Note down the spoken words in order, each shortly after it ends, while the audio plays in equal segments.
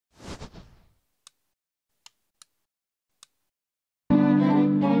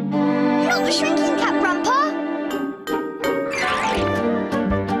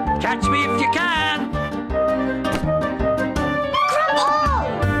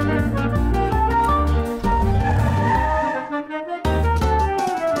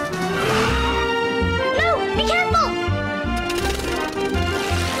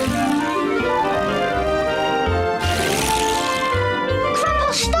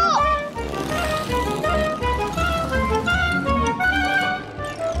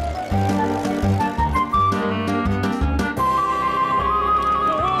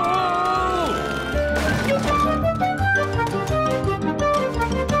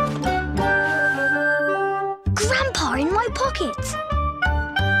pocket.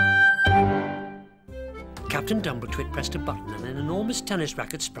 Captain Dumbletwit pressed a button and an enormous tennis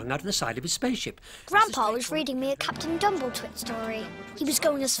racket sprung out of the side of his spaceship. Grandpa was reading me a Captain Dumbletwit story. He was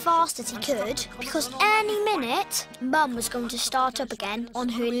going as fast as he could because any minute Mum was going to start up again on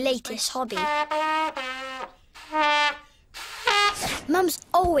her latest hobby. Mum's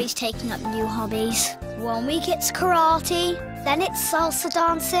always taking up new hobbies. 1 week it's karate, then it's salsa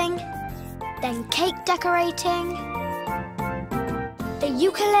dancing, then cake decorating, the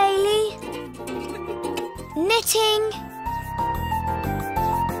ukulele, knitting,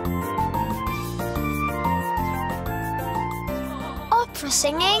 opera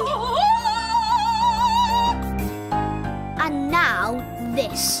singing, and now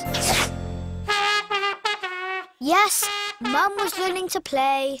this. Yes, Mum was learning to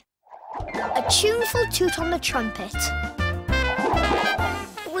play a tuneful toot on the trumpet.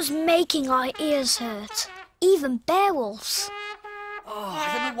 It was making our ears hurt, even Beowulf's. Oh,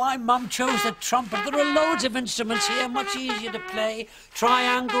 I don't know why Mum chose the trumpet. There are loads of instruments here, much easier to play.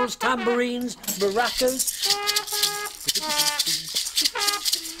 Triangles, tambourines, maracas.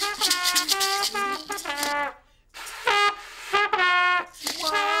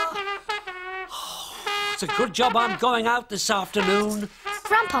 It's a good job I'm going out this afternoon.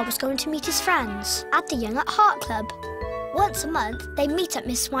 Grandpa was going to meet his friends at the Young at Heart Club. Once a month, they meet at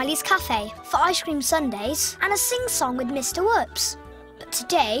Miss Smiley's cafe for ice cream sundaes and a sing-song with Mr. Whoops. But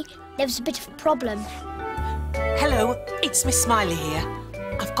today, there was a bit of a problem. Hello, it's Miss Smiley here.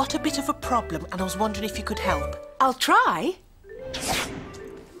 I've got a bit of a problem and I was wondering if you could help. I'll try.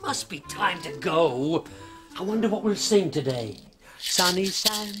 Must be time to go. I wonder what we'll sing today.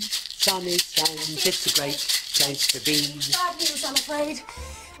 Sunnysands, it's a great place to be. Bad news, I'm afraid.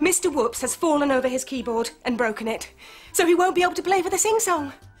 Mr. Whoops has fallen over his keyboard and broken it, so he won't be able to play for the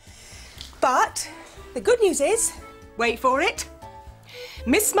sing-song. But the good news is, wait for it,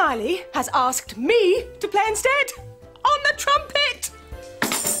 Miss Smiley has asked me to play instead on the trumpet.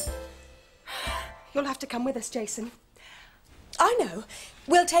 You'll have to come with us, Jason. I know.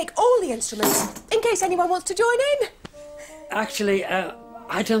 We'll take all the instruments in case anyone wants to join in. Actually,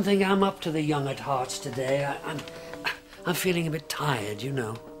 I don't think I'm up to the Young at Hearts today. I'm feeling a bit tired, you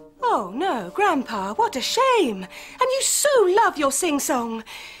know. Oh, no, Grandpa, what a shame. And you so love your sing-song.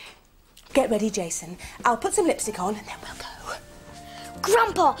 Get ready, Jason. I'll put some lipstick on and then we'll go.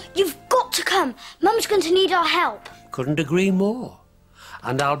 Grandpa, you've got to come. Mum's going to need our help. Couldn't agree more.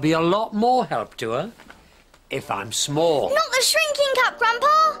 And I'll be a lot more help to her if I'm small. Not the shrinking cap,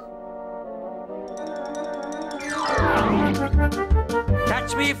 Grandpa!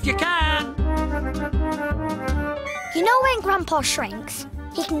 Catch me if you can. You know when Grandpa shrinks,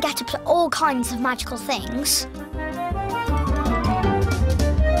 he can get up to all kinds of magical things.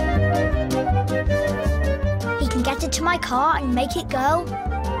 He can get into my car and make it go.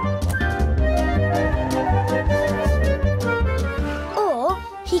 Or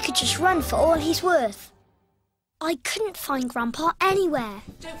he could just run for all he's worth. I couldn't find Grandpa anywhere.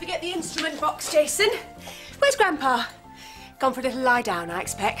 Don't forget the instrument box, Jason. Where's Grandpa? Gone for a little lie down, I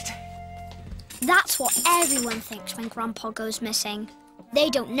expect. That's what everyone thinks when Grandpa goes missing. They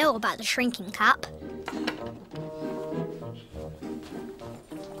don't know about the shrinking cap.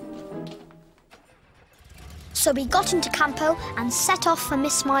 So we got into Campo and set off for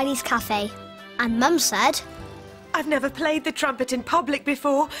Miss Smiley's cafe. And Mum said, I've never played the trumpet in public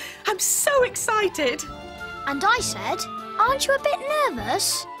before. I'm so excited. And I said, aren't you a bit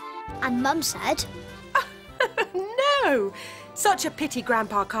nervous? And Mum said, No! Such a pity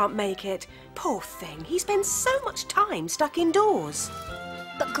Grandpa can't make it. Poor thing, he spends so much time stuck indoors.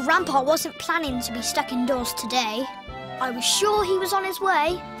 But Grandpa wasn't planning to be stuck indoors today. I was sure he was on his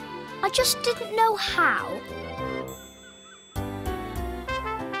way. I just didn't know how.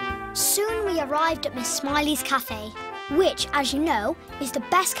 Soon we arrived at Miss Smiley's cafe, which, as you know, is the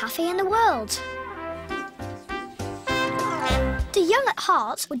best cafe in the world. The Young at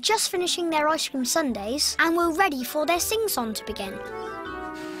Hearts were just finishing their ice cream sundaes and were ready for their sing-song to begin.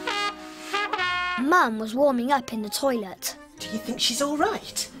 Mum was warming up in the toilet. Do you think she's all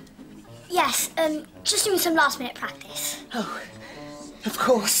right? Yes, just doing some last-minute practice. Oh, of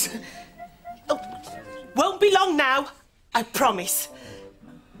course. Oh, won't be long now, I promise.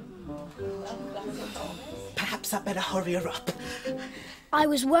 Perhaps I'd better hurry her up. I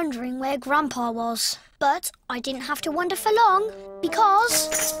was wondering where Grandpa was, but I didn't have to wonder for long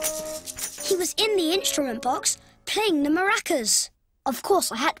because he was in the instrument box playing the maracas. Of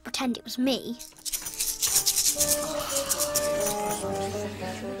course, I had to pretend it was me.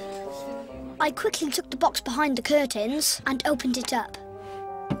 I quickly took the box behind the curtains and opened it up.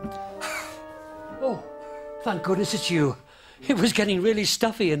 Oh, thank goodness it's you. It was getting really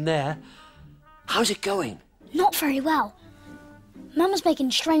stuffy in there. How's it going? Not very well. Mum was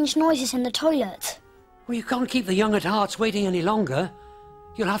making strange noises in the toilet. Well, you can't keep the young at hearts waiting any longer.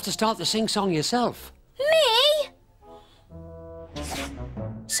 You'll have to start the sing-song yourself. Me?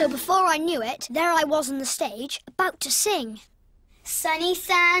 So before I knew it, there I was on the stage, about to sing.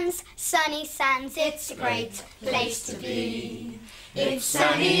 Sunnysands, Sunnysands, it's a great place to be. It's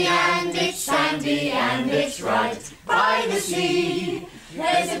sunny and it's sandy and it's right by the sea.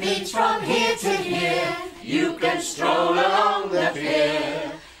 There's a beach from here to here, you can stroll along the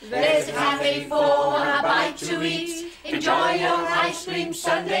pier. There's a cafe for a bite to eat, enjoy your ice cream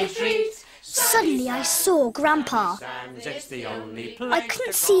Sunday treat. Suddenly I saw Grandpa. It's the only I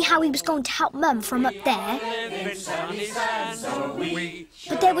couldn't see how he was going to help Mum from up there.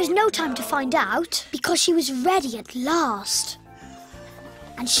 But there was no time to find out because she was ready at last.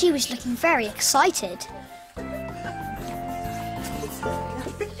 And she was looking very excited.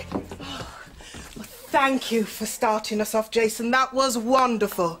 Thank you for starting us off, Jason. That was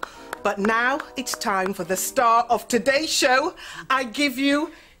wonderful. But now it's time for the star of today's show. I give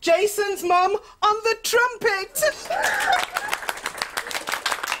you Jason's mum on the trumpet.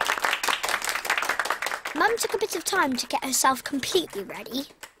 Mum took a bit of time to get herself completely ready.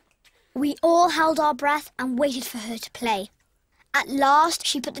 We all held our breath and waited for her to play. At last,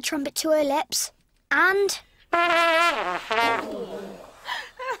 she put the trumpet to her lips and...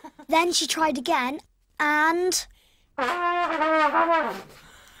 Then she tried again and...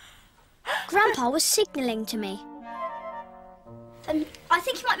 Grandpa was signalling to me. I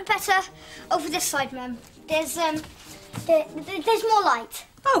think it might be better over this side, Mum. There's more light.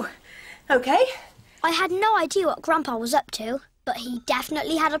 Oh, OK. I had no idea what Grandpa was up to, but he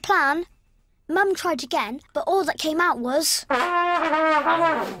definitely had a plan. Mum tried again, but all that came out was... Oh,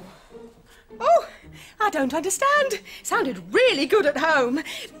 I don't understand. Sounded really good at home.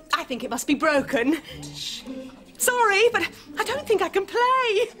 I think it must be broken. Sorry, but I don't think I can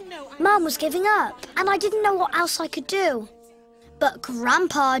play. Mum was giving up, and I didn't know what else I could do. But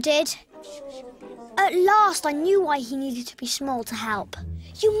Grandpa did. At last, I knew why he needed to be small to help.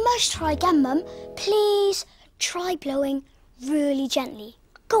 You must try again, Mum. Please, try blowing really gently.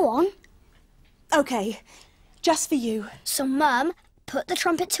 Go on. OK, just for you. So Mum put the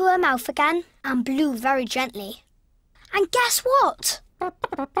trumpet to her mouth again and blew very gently. And guess what?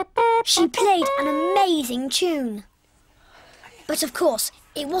 She played an amazing tune. But of course,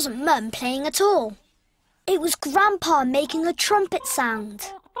 it wasn't Mum playing at all. It was Grandpa making a trumpet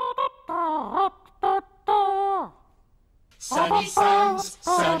sound. Sunnysands,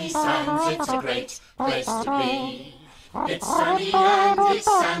 Sunnysands, it's a great place to be. It's sunny and it's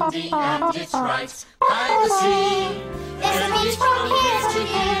sandy and it's right by the sea. There's a beach from here to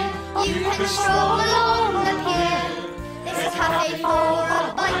here, you can stroll along the pier. There's a cafe for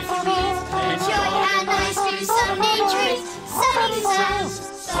a bite to eat, enjoy a nice new Sunday treat. Sunnysands,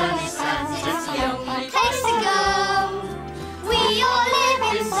 Sunnysands, it's the only place to go. We all live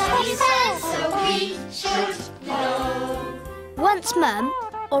in Sunnysands, so we should know. Once Mum,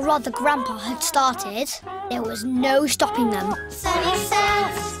 or rather Grandpa, had started, there was no stopping them.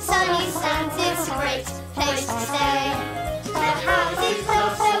 Sunnysands, Sunnysands, it's a great place to stay. The houses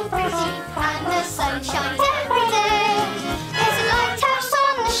are so pretty and the sun shines every day. There's a lighthouse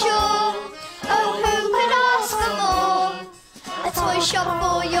on the shore, oh who could ask for more? A toy shop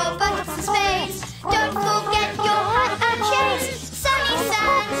for your buttons and spades, don't forget your hat and shades.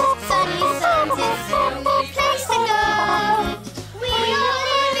 Sunnysands, Sunnysands, it's the only place to go. We all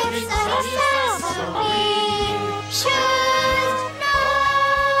live in Sunnysands, so we should know.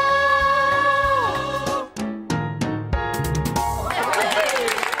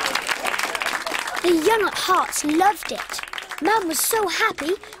 The young at hearts loved it. Mum was so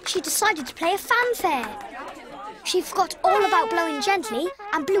happy, she decided to play a fanfare. She forgot all about blowing gently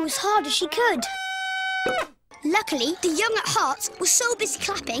and blew as hard as she could. Luckily, the young at hearts were so busy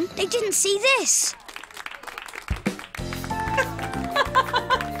clapping, they didn't see this.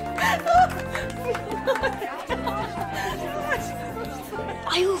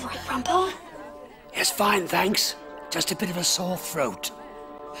 Are you all right, Grandpa? Yes, fine, thanks. Just a bit of a sore throat.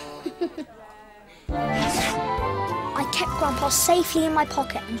 I kept Grandpa safely in my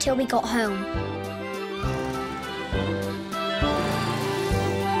pocket until we got home.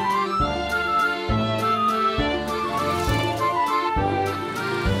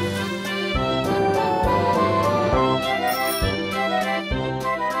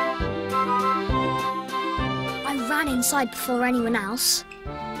 I ran inside before anyone else.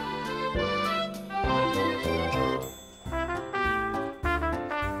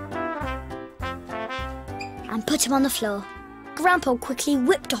 And put him on the floor. Grandpa quickly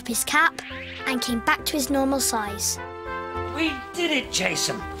whipped up his cap and came back to his normal size. We did it,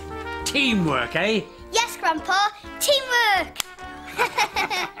 Jason. Teamwork, eh? Yes, Grandpa. Teamwork.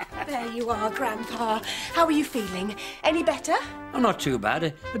 There you are, Grandpa. How are you feeling? Any better? Oh, not too bad.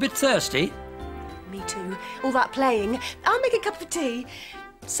 A bit thirsty. Me too. All that playing. I'll make a cup of tea.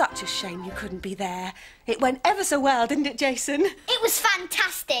 Such a shame you couldn't be there. It went ever so well, didn't it, Jason? It was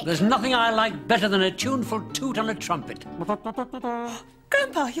fantastic. There's nothing I like better than a tuneful toot on a trumpet.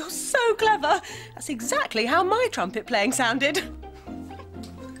 Grandpa, you're so clever. That's exactly how my trumpet playing sounded.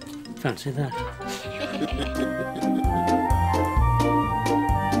 Fancy that.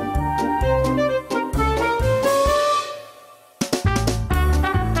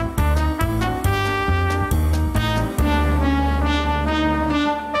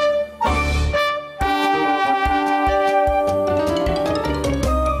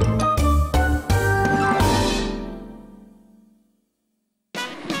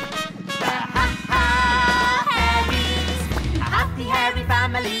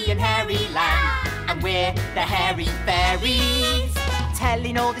 The Hairy Fairies,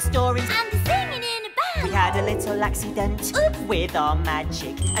 telling all the stories And the singing in a band. We had a little accident with our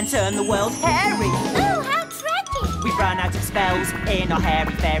magic and turned the world hairy. Oh, how tragic. We've run out of spells in our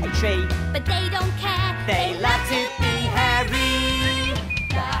hairy fairy tree. But they don't care. They love to be hairy.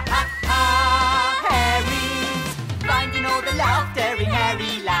 The Ha Ha Hairies, finding all the laughter in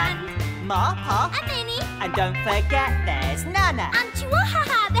Hairyland. Ma, Pa, And Minnie. and don't forget there's Nana. And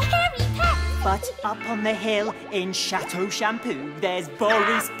Chihuahua, the hairy pet. But up on the hill in Chateau Shampoo, there's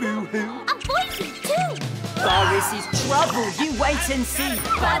Boris Boo-Hoo. And Boise, too. Boris is trouble, you wait and see.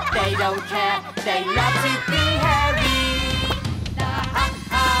 But they don't care, they love to be hairy. The Ha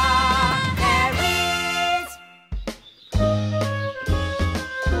Ha Hairies.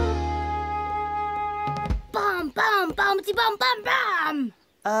 Bum, bum, bum-ty, bum, bum, bum.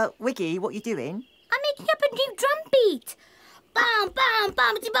 Wiggy, what you doing? I'm making up a new drum beat. Bum, bum,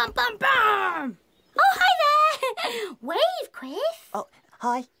 bum-ty, bum, bum, bum. Oh, hi there. Wave, Quiff. Oh,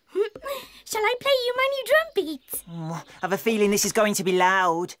 hi. Shall I play you my new drum beat? I have a feeling this is going to be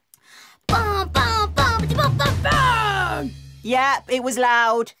loud. Bum, bum, bum-ty, bum, bum, bum. Yeah, it was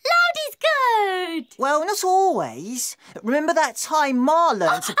loud. Loud is good. Well, not always. Remember that time Ma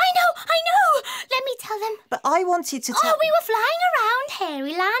learnt to... I know. Let me tell them. But I wanted to tell... Oh, we were flying around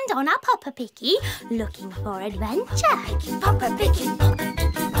Hairyland on our Papa Picky, looking for adventure. Picky, Papa Picky, Papa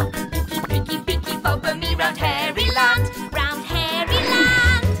Picky, Papa Picky, Picky, Picky, Papa me round Hairyland, round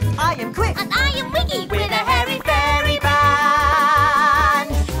Hairyland. I am Quick. And I am Wiggy With a hairy fairy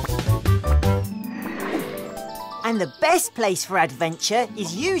band. And the best place for adventure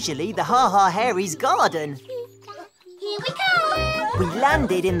is usually the Ha Ha Hairies garden. Here we go. We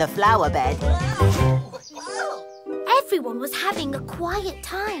landed in the flower bed. Everyone was having a quiet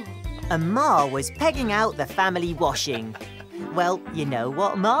time. And Ma was pegging out the family washing. Well, you know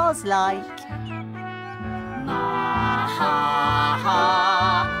what Ma's like. Ma, ha,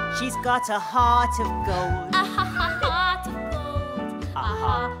 ha. She's got a heart of gold. A ha ha heart of gold. A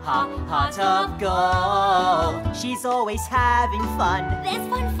ha ha heart of gold. She's always having fun There's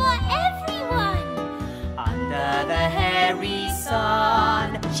fun for everyone. under the hairy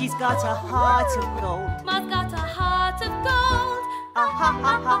sun. She's got a heart of gold. Ma's got a heart of gold. A ha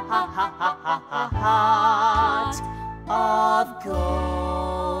ha ha ha ha ha ha heart of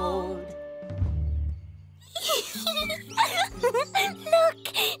gold. Look,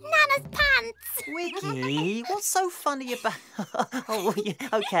 Nana's pants. Wiggy, what's so funny about... Oh, yeah,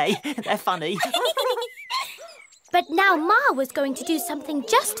 OK, they're funny. But now Ma was going to do something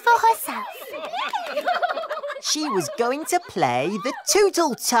just for herself. She was going to play the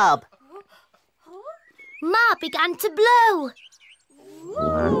Tootletub. Ma began to blow.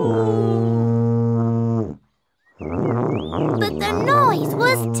 But the noise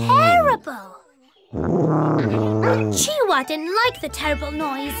was terrible. Chihuahua didn't like the terrible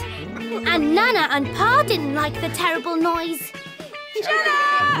noise. And Nana and Pa didn't like the terrible noise.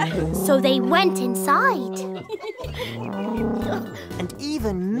 So they went inside. And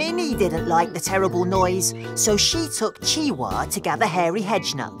even Minnie didn't like the terrible noise, so she took Chihuahua to gather hairy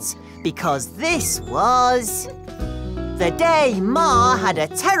hedge nuts. Because this was... the day Ma had a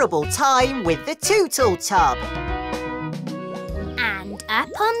terrible time with the Tootletub. And up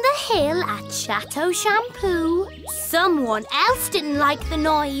on the hill at Chateau Shampoo, someone else didn't like the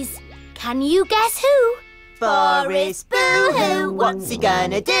noise. Can you guess who? Boris Boo-Hoo, what's he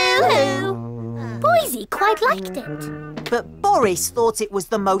gonna do? Boise quite liked it. But Boris thought it was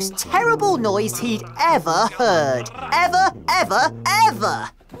the most terrible noise he'd ever heard. Ever.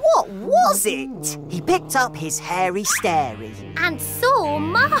 What was it? He picked up his hairy stary. And saw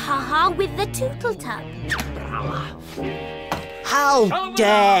Ma Ha Ha with the Tootletub. How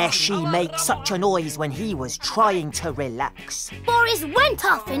dare she make such a noise when he was trying to relax? Boris went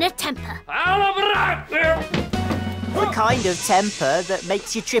off in a temper. The kind of temper that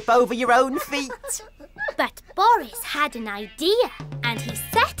makes you trip over your own feet. But Boris had an idea, and he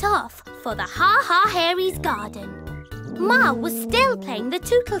set off for the Ha Ha Hairies garden. Ma was still playing the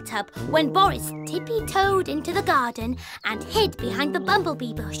Tootletub when Boris tippy-toed into the garden and hid behind the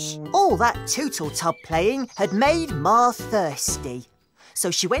bumblebee bush. All that Tootletub playing had made Ma thirsty.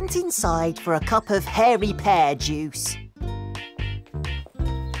 So she went inside for a cup of hairy pear juice.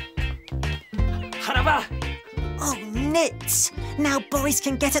 Harava! Oh, nits! Now Boris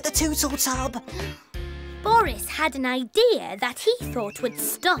can get at the Tootletub. Boris had an idea that he thought would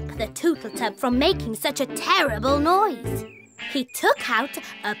stop the Tootletub from making such a terrible noise. He took out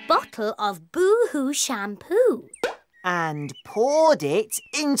a bottle of boo-hoo shampoo. And poured it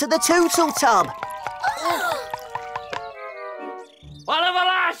into the Tootletub.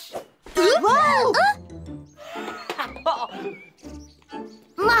 Whoa!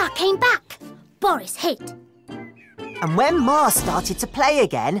 Ma came back. Boris hid. And when Ma started to play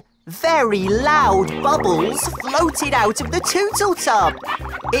again, very loud bubbles floated out of the Tootletub.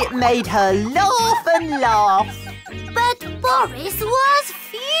 It made her laugh and laugh. But Boris was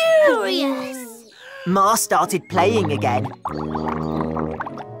furious. Ma started playing again.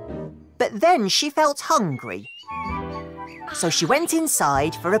 But then she felt hungry. So she went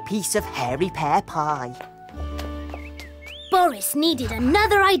inside for a piece of hairy pear pie. Boris needed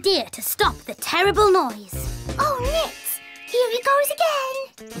another idea to stop the terrible noise. Oh, Nits! Here he goes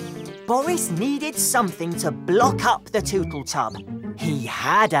again. Boris needed something to block up the Tootletub. He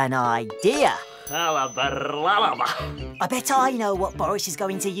had an idea. I bet I know what Boris is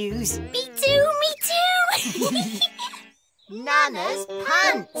going to use. Me too, me too. Nana's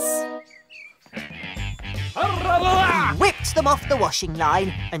pants. He whipped them off the washing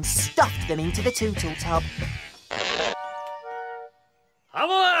line and stuffed them into the Tootletub.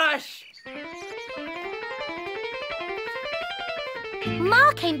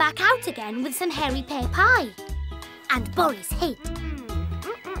 Ma came back out again with some hairy pear pie. And Boris hid.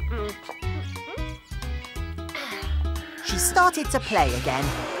 She started to play again.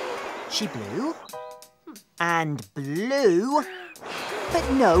 She blew and blew,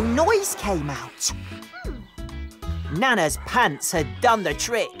 but no noise came out. Nana's pants had done the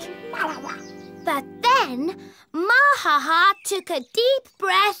trick. But then Ma Ha Ha took a deep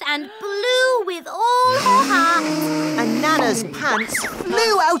breath and blew with all her heart. And Nana's pants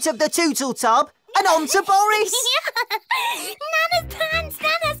flew out of the Tootletub and onto Boris. Nana's pants,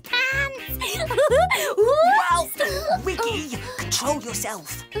 Nana's pants. Wow! Ricky, control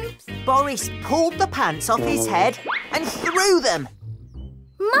yourself. Oops. Boris pulled the pants off his head and threw them.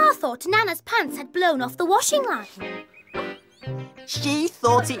 Ma thought Nana's pants had blown off the washing line. She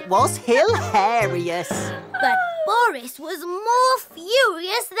thought it was hilarious. But Boris was more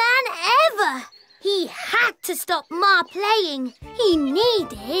furious than ever. He had to stop Ma playing. He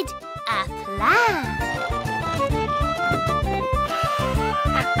needed a plan.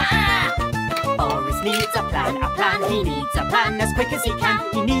 Boris needs a plan, he needs a plan as quick as he can.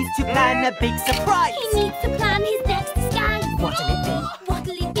 He needs to plan a big surprise. He needs to plan his next disguise. What'll it be?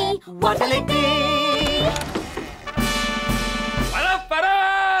 What'll it be? What'll it be?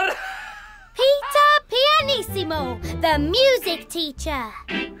 Peter Pianissimo, the music teacher.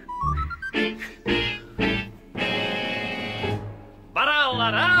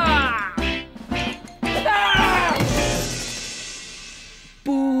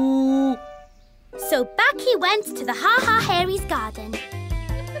 Boo! So back he went to the Ha Ha Hairies garden.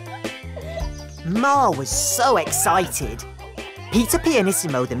 Ma was so excited. Peter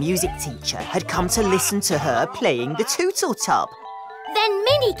Pianissimo, the music teacher, had come to listen to her playing the Tootletub. Then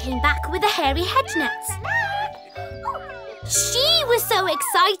Minnie came back with the hairy hedge nuts. She was so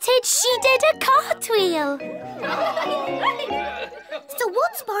excited she did a cartwheel. So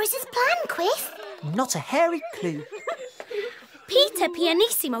what's Boris's plan, Quiff? Not a hairy clue. Peter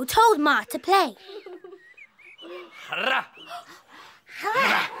Pianissimo told Ma to play. And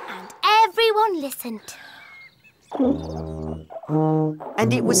everyone listened.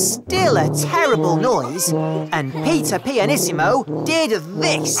 And it was still a terrible noise. And Peter Pianissimo did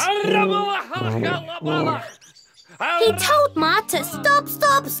this. He told Ma to stop,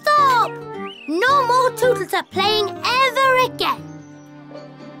 stop, stop! No more Tootletub playing ever again.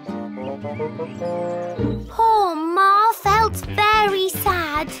 Poor Ma felt very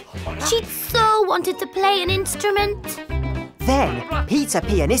sad. She'd so wanted to play an instrument. Then Peter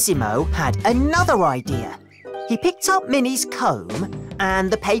Pianissimo had another idea. He picked up Minnie's comb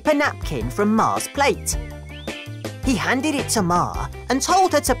and the paper napkin from Ma's plate. He handed it to Ma and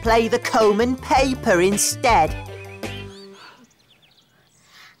told her to play the comb and paper instead.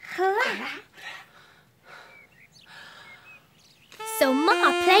 So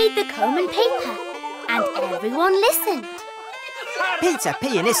Ma played the comb and paper, and everyone listened. Peter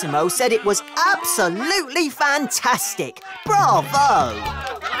Pianissimo said it was absolutely fantastic. Bravo!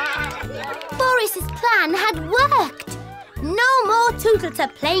 Boris's plan had worked. No more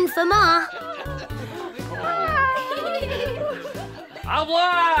Tootletub playing for Ma. Au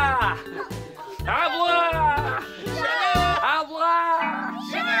revoir! Au revoir! Au revoir!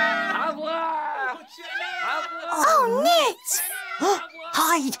 Au revoir! Oh, Nit!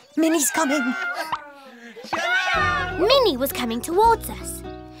 Hide! Minnie's coming! Minnie was coming towards us.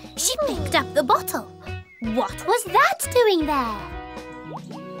 She picked up the bottle. What was that doing there?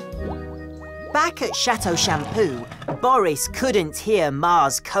 Back at Chateau Shampoo, Boris couldn't hear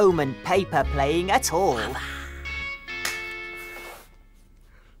Ma's comb and paper playing at all.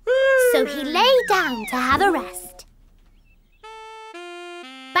 So he lay down to have a rest.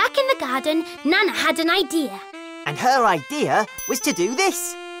 Back in the garden, Nana had an idea. And her idea was to do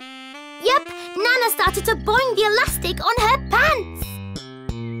this. Yep, Nana started to boing the elastic on her pants.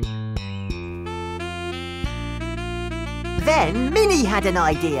 Then Minnie had an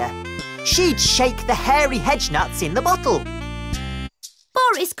idea. She'd shake the hairy hedge nuts in the bottle.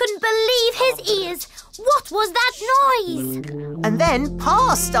 Boris couldn't believe his ears. What was that noise? And then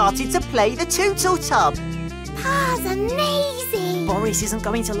Pa started to play the Tootletub. Pa's amazing. Boris isn't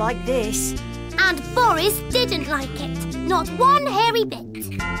going to like this. And Boris didn't like it. Not one hairy bit.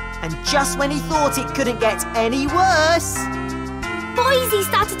 And just when he thought it couldn't get any worse... Boise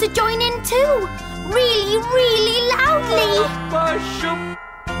started to join in too. Really, really loudly.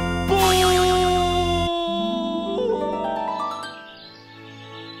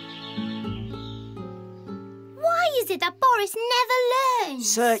 Why is it that Boris never learns?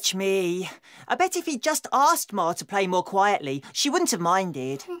 Search me. I bet if he'd just asked Ma to play more quietly, she wouldn't have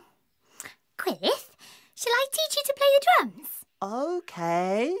minded. Griff, shall I teach you to play the drums?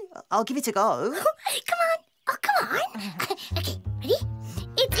 OK. I'll give it a go. Come on. Oh, come on. OK, ready?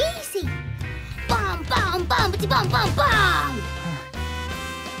 It's easy. Bum, bum, bumpity, bum, bum, bum.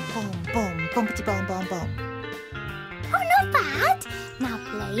 Bum, bum, bumpity, bum, bum, bum. Oh, not bad. Now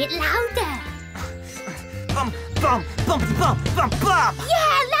play it louder. Bum, bum, bumpity, bum, bum, bum.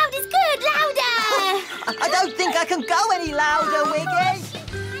 Yeah, loud is good. Louder. I don't think I can go any louder, Wiggy.